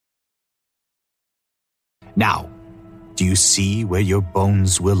Now, do you see where your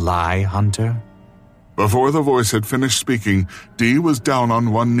bones will lie, Hunter? Before the voice had finished speaking, D was down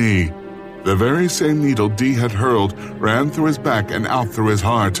on one knee. The very same needle D had hurled ran through his back and out through his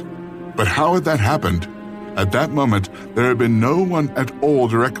heart. But how had that happened? At that moment, there had been no one at all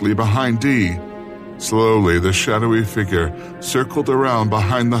directly behind D. Slowly, the shadowy figure circled around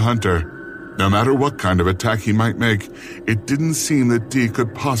behind the hunter. No matter what kind of attack he might make, it didn't seem that D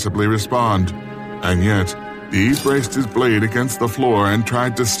could possibly respond. And yet, D braced his blade against the floor and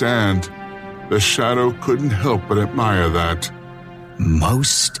tried to stand. The shadow couldn't help but admire that.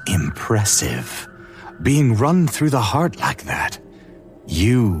 Most impressive. Being run through the heart like that.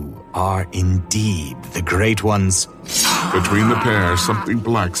 You are indeed the Great Ones. Between the pair, something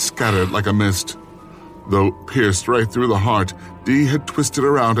black scattered like a mist. Though pierced right through the heart, D had twisted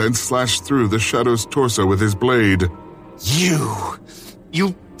around and slashed through the shadow's torso with his blade. You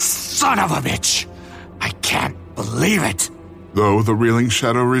son of a bitch! I can't believe it! Though the reeling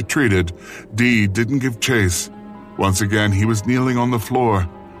shadow retreated, D didn't give chase. Once again, he was kneeling on the floor.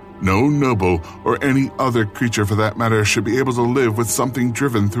 No noble, or any other creature for that matter, should be able to live with something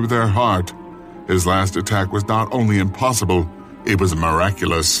driven through their heart. His last attack was not only impossible, it was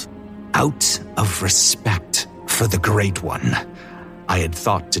miraculous. Out of respect for the Great One, I had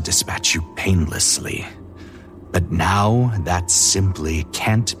thought to dispatch you painlessly. But now that simply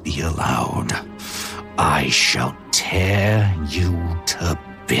can't be allowed. I shall tear you to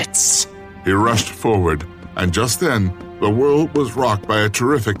bits. He rushed forward, and just then, the world was rocked by a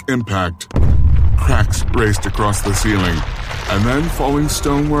terrific impact. Cracks raced across the ceiling, and then falling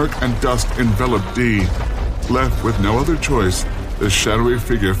stonework and dust enveloped D. Left with no other choice, the shadowy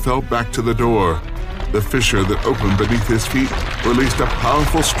figure fell back to the door. The fissure that opened beneath his feet released a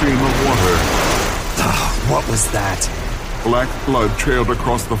powerful stream of water. What was that? Black blood trailed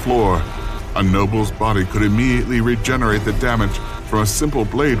across the floor. A noble's body could immediately regenerate the damage from a simple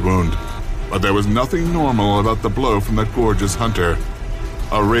blade wound. But there was nothing normal about the blow from that gorgeous hunter.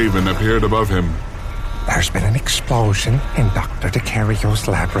 A raven appeared above him. There's been an explosion in Dr. DeCario's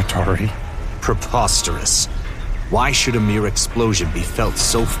laboratory. Preposterous. Why should a mere explosion be felt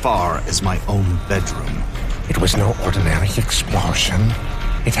so far as my own bedroom? It was no ordinary explosion.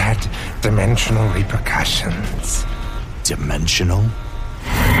 It had dimensional repercussions. Dimensional?